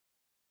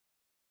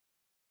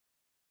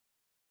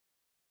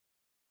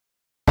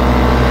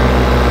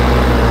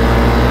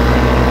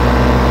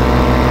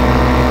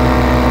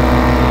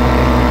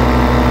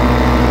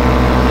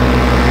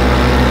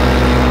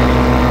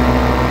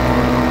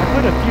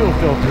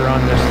filter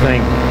on this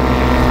thing.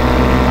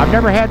 I've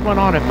never had one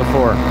on it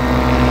before.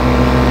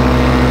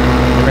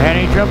 Never had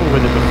any trouble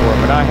with it before,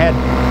 but I had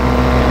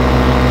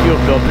fuel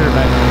filter and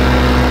I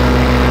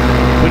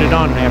put it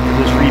on after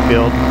this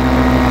rebuild.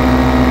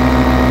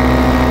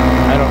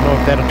 I don't know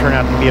if that'll turn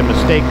out to be a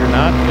mistake or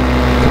not, but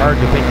it's hard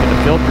to think that a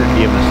filter would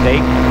be a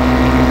mistake.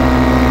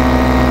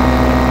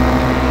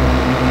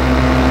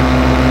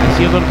 I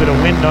see a little bit of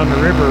wind on the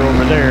river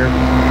over there.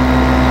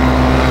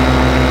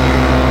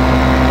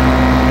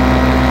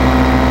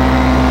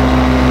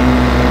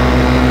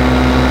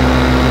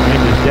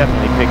 Wind is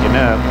definitely picking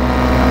up.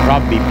 I'll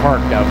probably be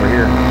parked over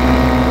here.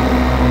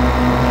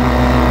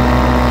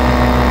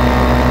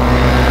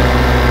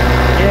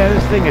 Yeah,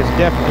 this thing is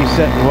definitely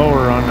setting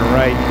lower on the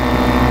right.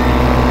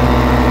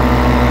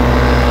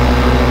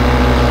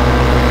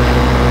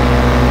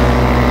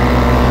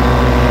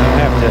 I'll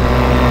have to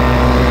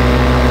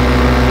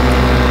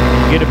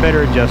get a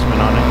better adjustment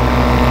on it.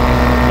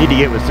 Need to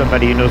get with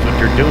somebody who knows what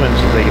they're doing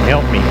so they can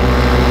help me.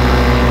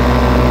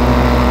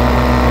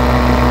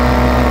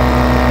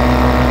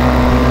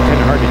 It's kind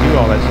of hard to do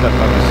all that stuff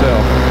by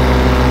myself.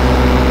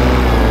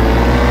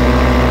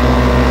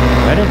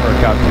 That didn't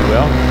work out too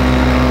well.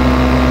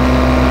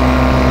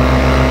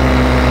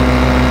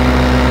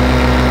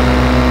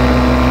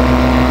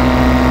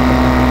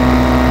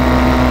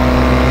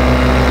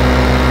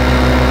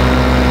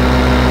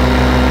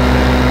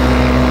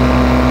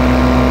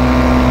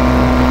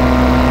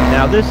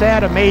 Now this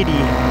Atom 80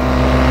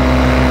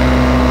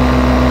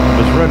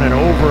 was running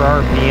over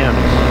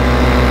RPMs,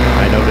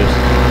 I noticed,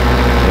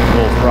 at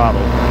full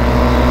throttle.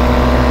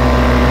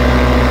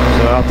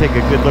 So I'll take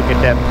a good look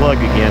at that plug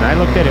again. I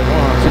looked at it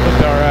once, it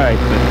looked alright,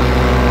 but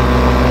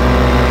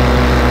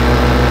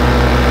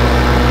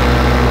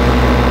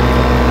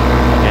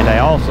and I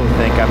also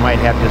think I might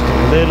have just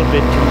a little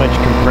bit too much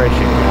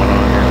compression going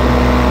on here.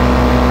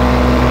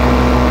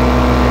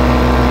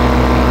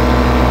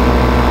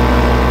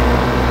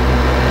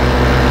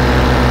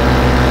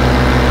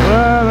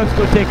 Let's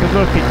go take a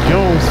look at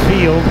Joel's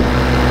field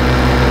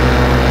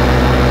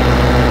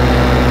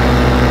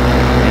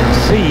and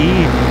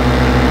see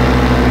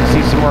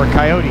some more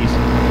coyotes.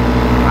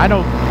 I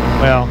don't,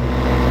 well,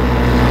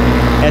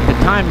 at the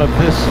time of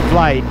this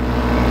flight,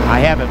 I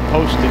haven't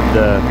posted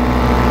the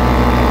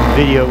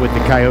video with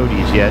the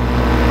coyotes yet.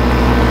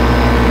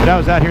 But I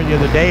was out here the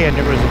other day and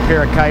there was a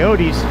pair of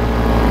coyotes.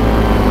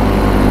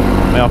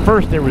 Well,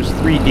 first there was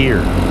 3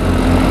 deer.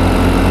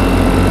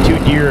 2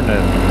 deer and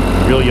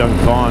a real young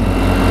fawn.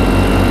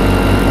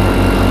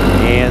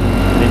 And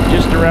then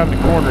just around the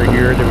corner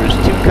here, there was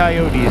 2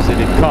 coyotes that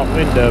had caught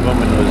wind of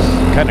them and was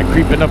kind of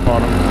creeping up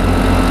on them.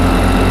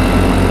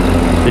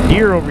 The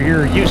deer over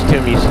here are used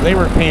to me, so they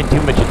weren't paying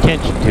too much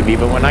attention to me,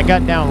 but when I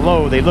got down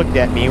low, they looked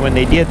at me. When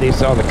they did, they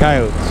saw the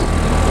coyotes,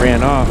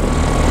 ran off.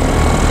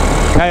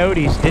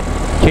 Coyotes didn't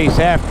chase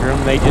after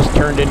them, they just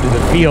turned into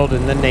the field,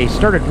 and then they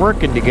started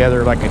working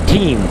together like a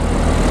team.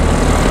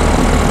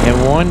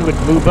 And one would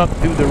move up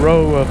through the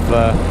row of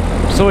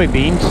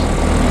soybeans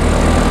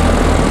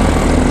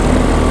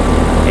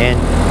and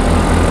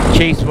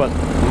chase what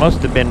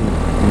must have been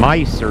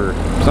mice or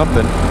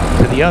something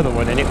to the other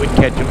one, and it would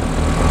catch them.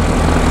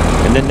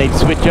 And then they'd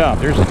switch off.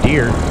 There's a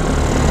deer.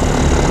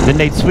 Then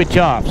they'd switch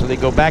off, so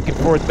they'd go back and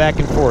forth, back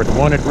and forth.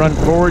 One would run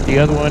forward, the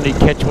other one would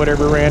catch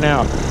whatever ran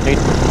out. They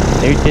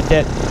did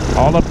that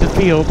all up the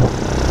field.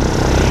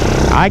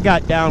 I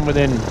got down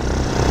within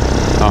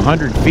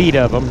 100 feet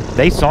of them.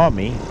 They saw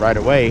me right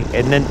away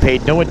and then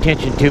paid no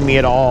attention to me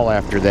at all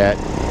after that.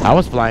 I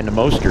was flying the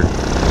Moster,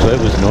 so it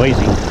was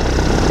noisy.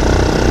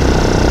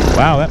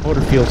 Wow, that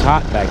motor feels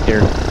hot back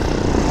there.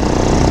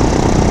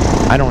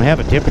 I don't have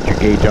a temperature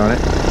gauge on it,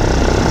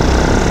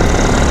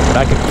 but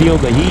I can feel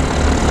the heat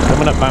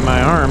coming up by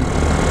my arm.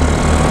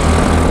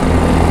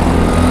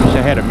 Wish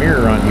I had a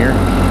mirror on here,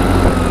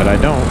 but I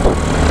don't.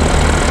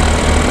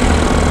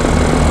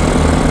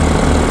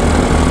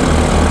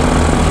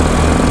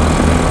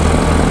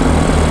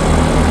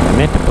 I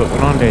meant to put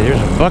one on there. There's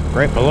a buck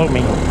right below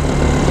me.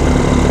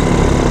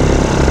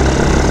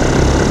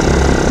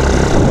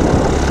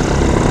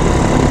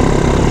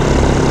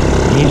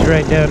 He's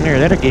right down there.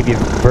 That'll give you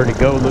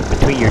vertigo. Look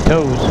between your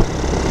toes.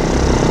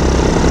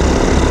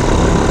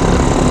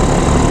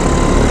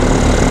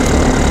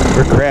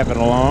 We're crabbing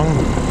along.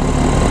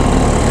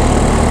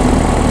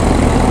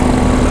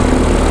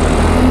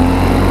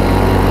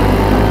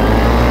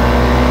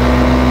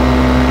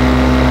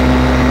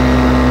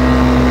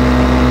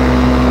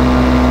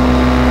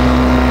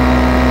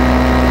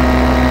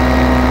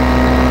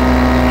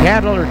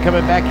 Cattle are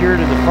coming back here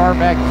to the far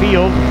back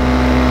field.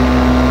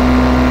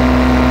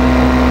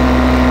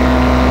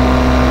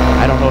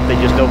 I don't know if they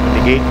just opened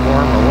the gate for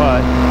them or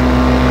what.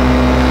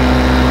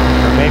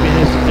 Or maybe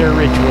this is their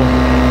ritual.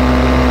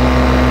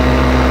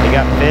 They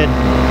got fed,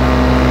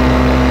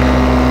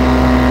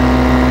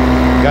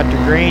 got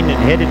their grain,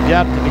 and headed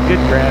out to the good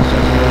grass, I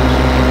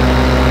suppose.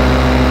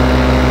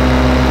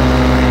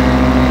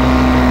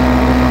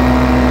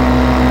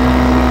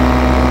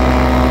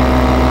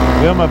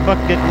 Well, my buck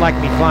didn't like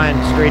me flying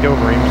straight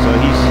over him, so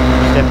he's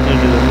stepped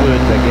into the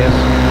woods, I guess.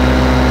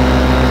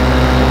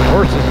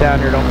 Horses down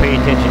there don't pay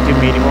attention to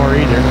me anymore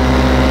either.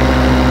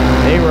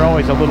 They were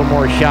always a little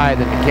more shy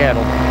than the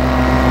cattle.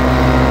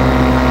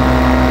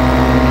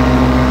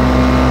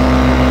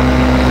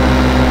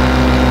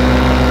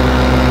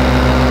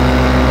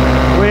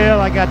 Well,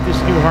 I got this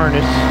new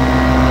harness,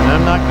 and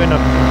I'm not going to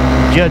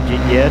judge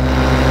it yet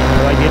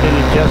until I get it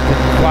adjusted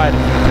and fly it a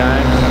few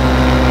times.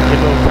 Get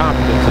a little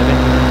confidence in it.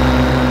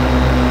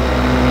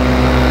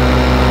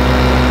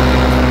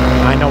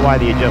 I know why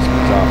the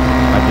adjustment's off.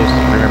 I just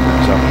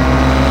remembered something.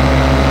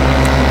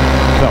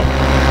 So.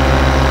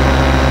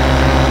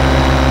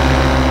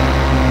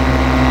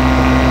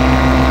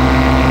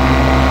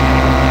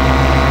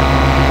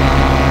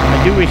 I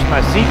do wish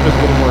my seat was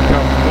a little more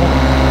comfortable.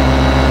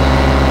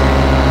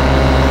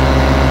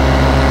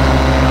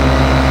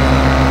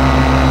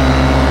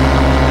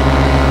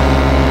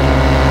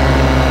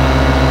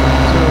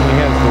 So it only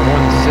has the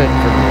one set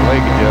for the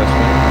leg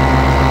adjustment.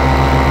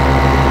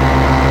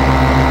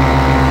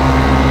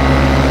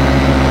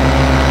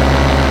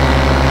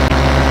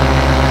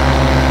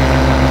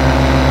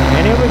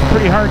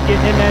 Pretty hard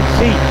getting in that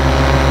seat.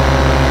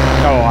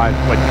 Oh, it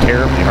wasn't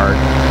terribly hard,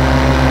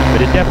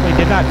 but it definitely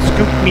did not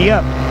scoop me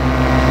up.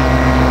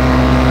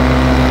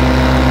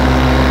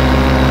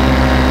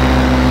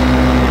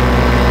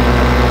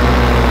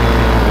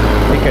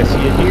 I think I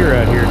see a deer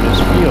out here in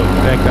this field.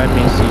 In fact, I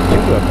may see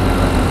two of them.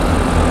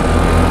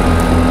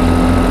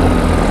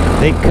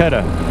 They cut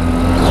a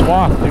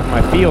swath through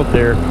my field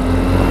there,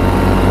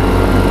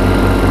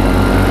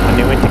 and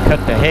they went to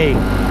cut the hay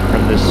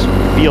from this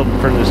field in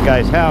front of this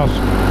guy's house.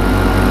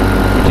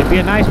 It'd be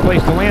a nice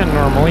place to land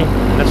normally.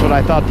 That's what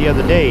I thought the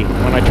other day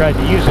when I tried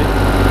to use it.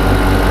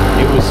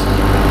 It was,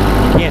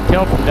 you can't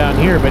tell from down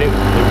here, but the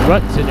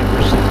ruts in it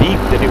were so deep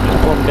that it was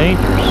plumb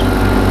dangerous.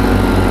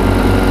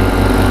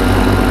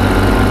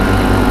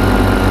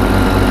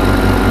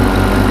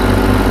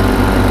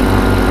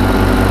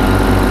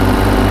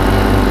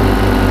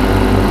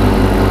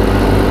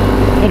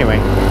 Anyway.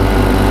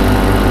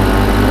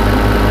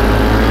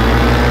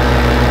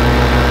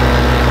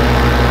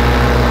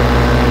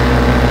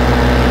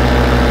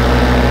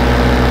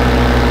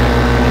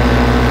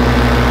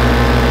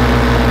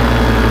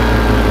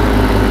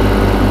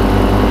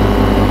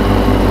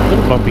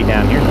 Bumpy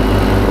down here.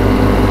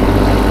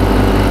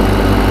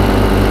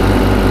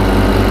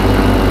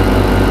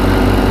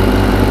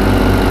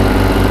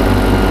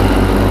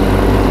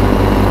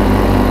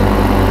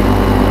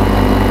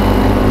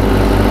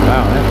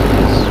 Wow, that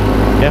is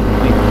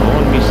definitely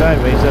blowing me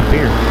sideways up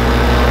here.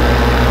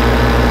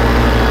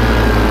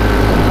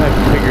 See if I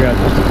can figure out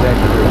just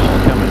exactly where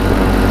she's coming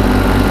from.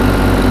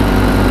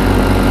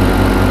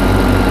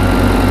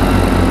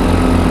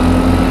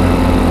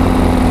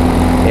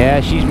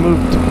 Yeah, she's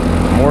moved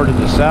more to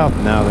the south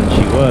now than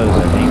she was,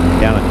 I think,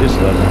 down at this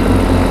level.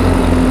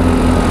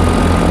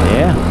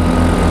 Yeah.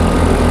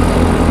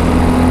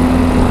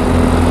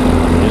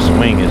 This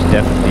wing is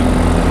definitely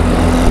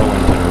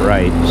pulling to the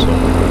right, so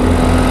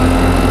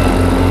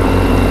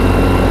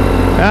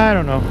I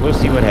don't know. We'll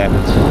see what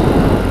happens.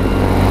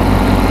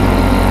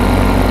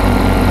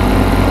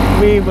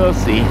 We will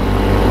see.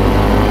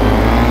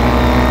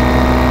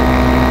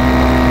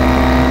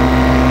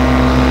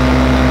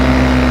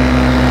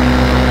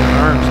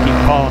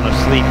 Falling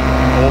asleep.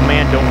 Old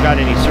man don't got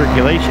any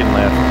circulation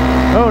left.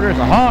 Oh, there's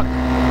a hawk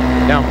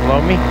down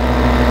below me.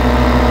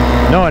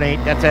 No, it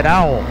ain't. That's that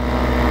owl.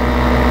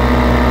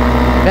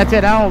 That's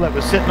that owl that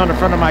was sitting on the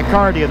front of my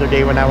car the other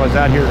day when I was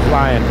out here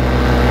flying.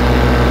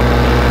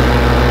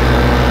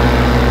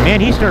 Man,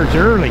 he starts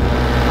early.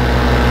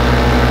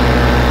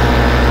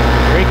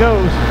 There he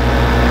goes.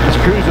 He's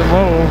cruising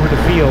low over the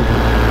field.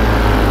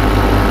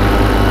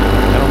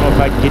 I don't know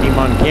if I can get him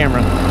on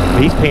camera,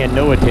 but he's paying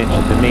no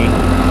attention to me.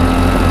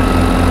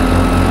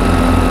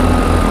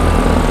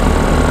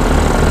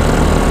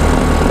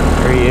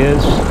 There he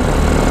is.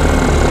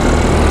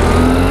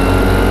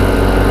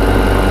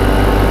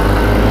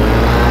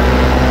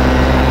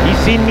 He's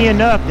seen me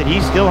enough that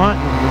he's still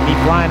hunting with me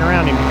flying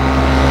around him.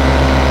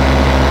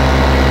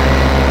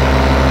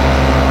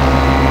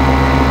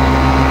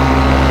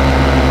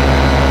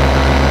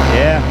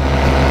 Yeah,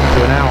 to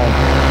an owl.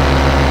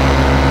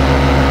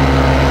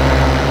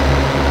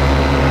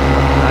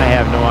 I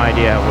have no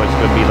idea what it's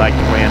going to be like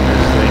to land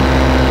this thing.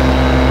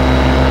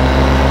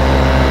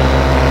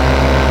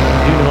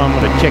 I'm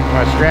going to check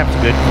my straps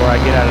good before I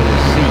get out of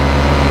this seat.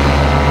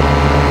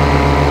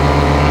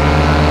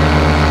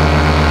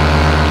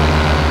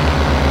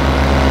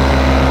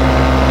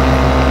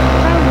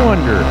 I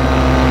wonder.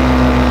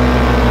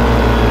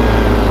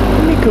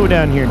 Let me go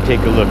down here and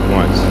take a look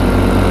once.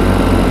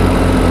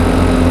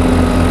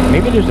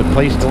 Maybe there's a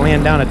place to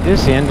land down at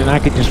this end and I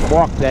could just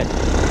walk that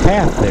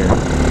path there.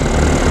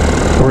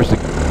 Of course, the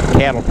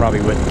cattle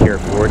probably wouldn't care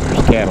for it.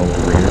 There's cattle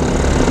over here.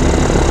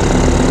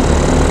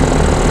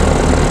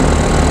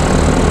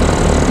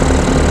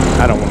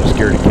 I don't want to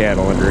scare the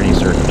cattle under any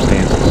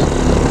circumstances.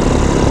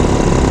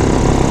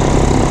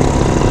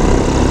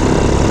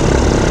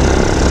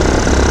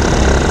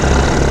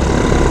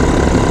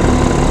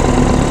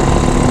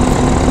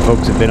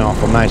 folks have been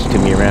awful nice to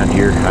me around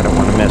here. I don't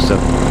want to mess up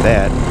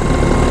that.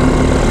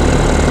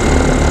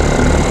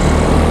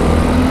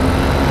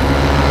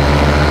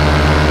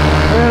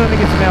 Well, let me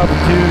get some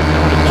altitude. I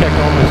want to check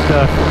all my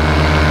stuff.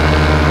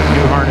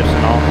 New harness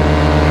and all.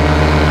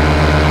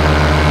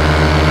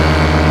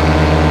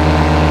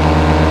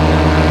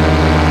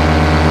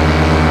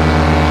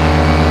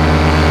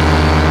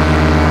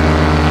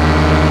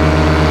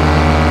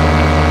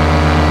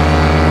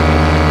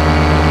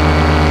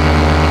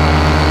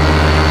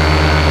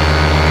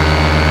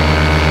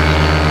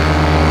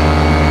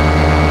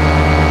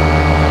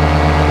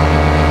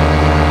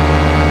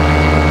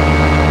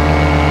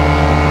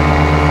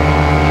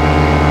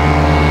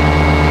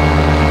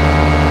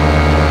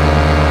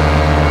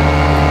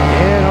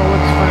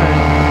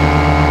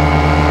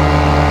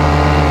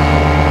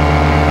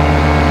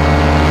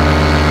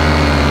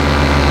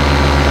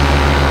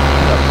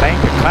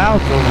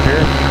 Over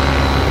here.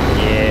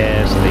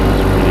 Yes, things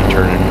are really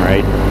turning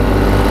right.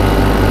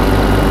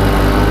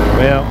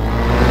 Well,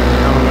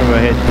 I'm gonna go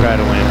ahead and try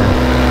to land her.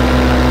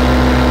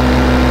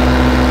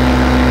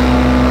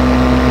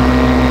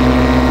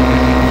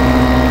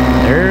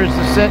 There's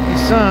the setting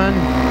sun.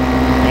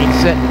 Ain't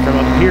setting from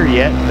up here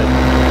yet, but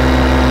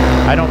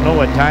I don't know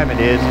what time it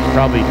is. It's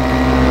probably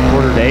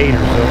 7:45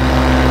 or so.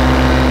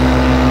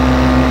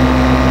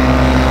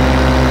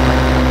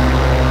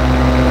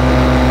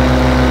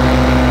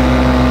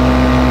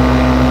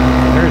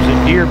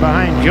 Deer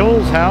behind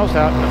Joel's house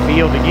out in the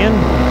field again.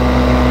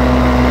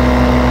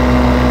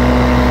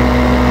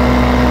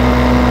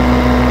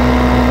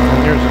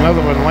 And there's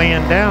another one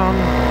laying down.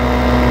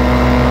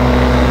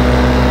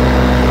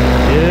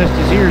 Just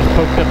his ears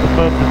poked up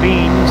above the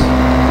beans.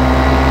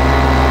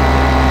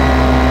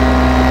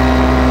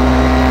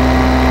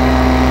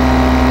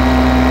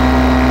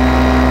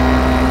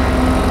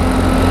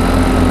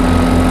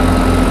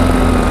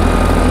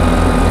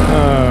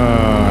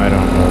 I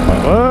don't know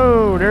about...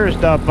 Oh, there's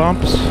the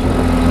bumps.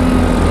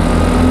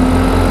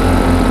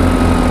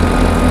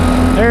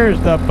 There's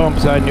the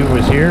bumps I knew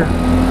was here.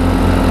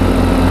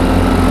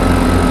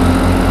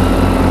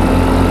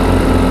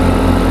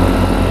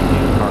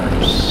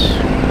 Harness.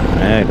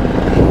 I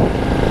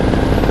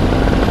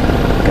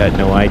got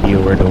no idea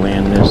where to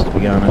land this, to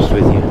be honest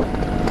with you.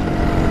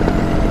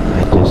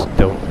 I just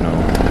don't know.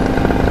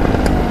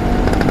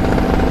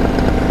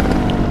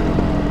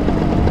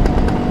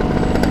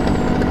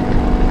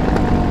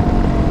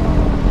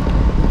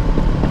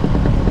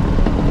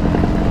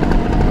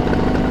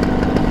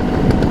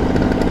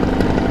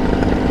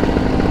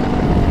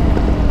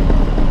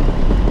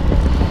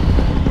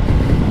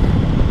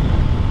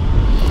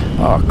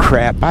 Oh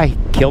crap, I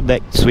killed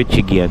that switch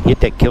again. Hit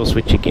that kill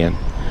switch again.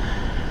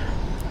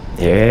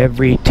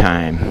 Every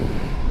time.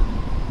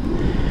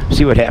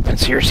 See what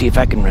happens here. See if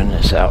I can run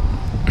this out.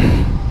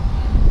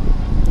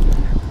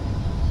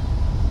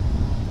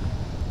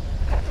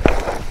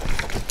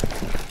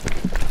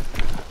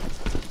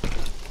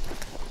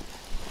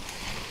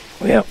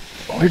 Well,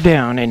 we're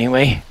down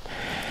anyway.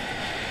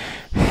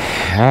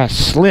 I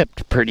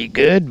slipped pretty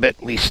good, but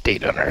we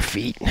stayed on our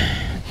feet.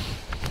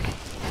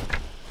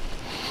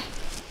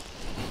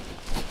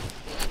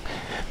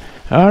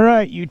 All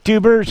right,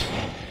 YouTubers.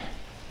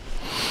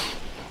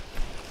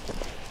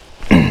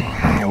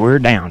 We're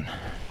down.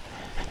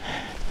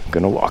 I'm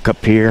gonna walk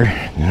up here,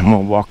 and I'm gonna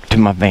walk to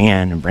my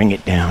van and bring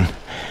it down.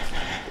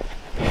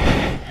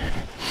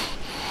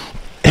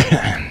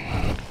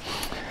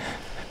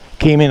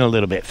 Came in a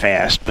little bit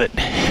fast, but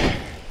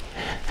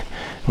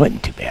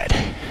wasn't too bad.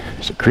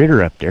 There's a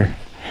critter up there.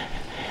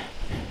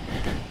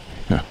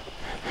 Huh.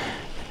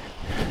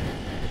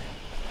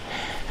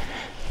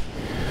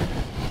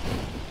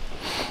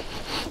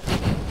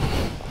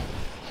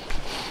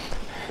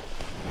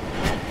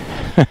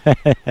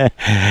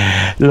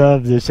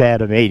 Love this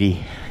Atom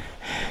 80.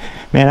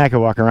 Man, I could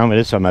walk around with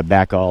this on my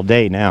back all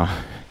day now.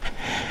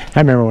 I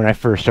remember when I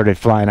first started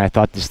flying, I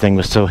thought this thing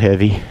was so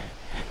heavy.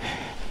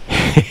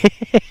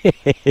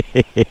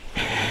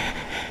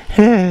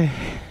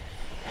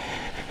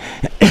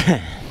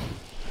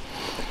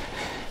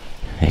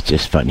 It's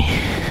just funny.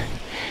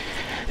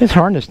 This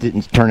harness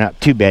didn't turn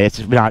out too bad. It's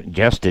not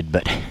adjusted,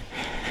 but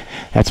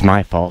that's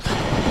my fault.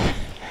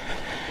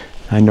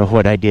 I know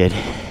what I did.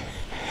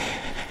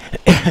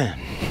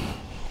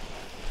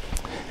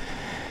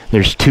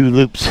 There's two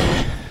loops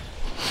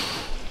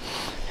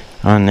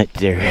on it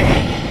there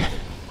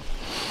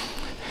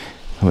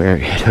where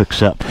it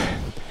hooks up.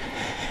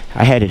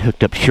 I had it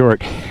hooked up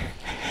short.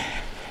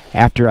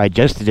 After I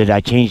adjusted it, I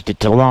changed it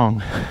to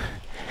long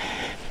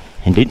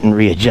and didn't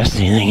readjust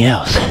anything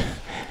else.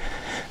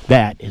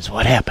 That is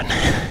what happened.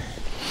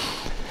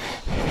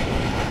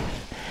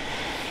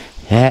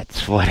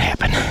 That's what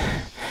happened.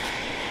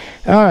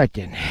 Alright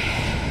then.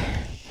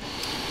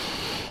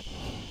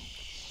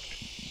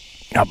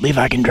 I believe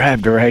I can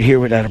drive to right here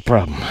without a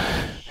problem.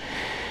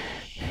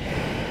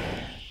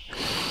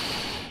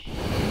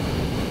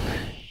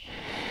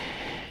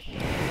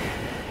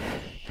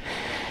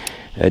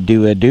 I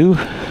do.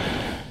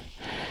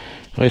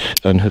 Let's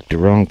unhook the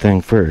wrong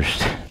thing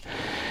first.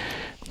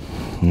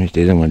 I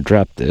didn't want to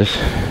drop this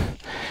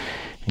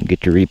and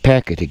get to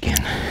repack it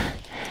again.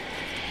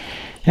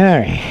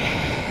 Alright.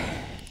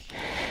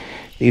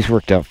 These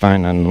worked out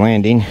fine on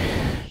landing.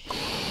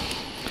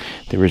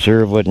 The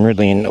reserve wasn't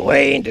really in the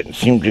way and didn't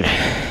seem to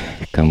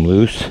come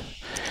loose.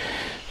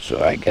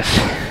 So I guess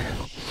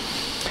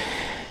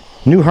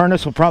new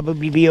harness will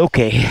probably be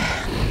okay.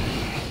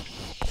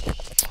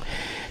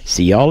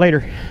 See y'all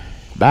later.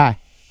 Bye.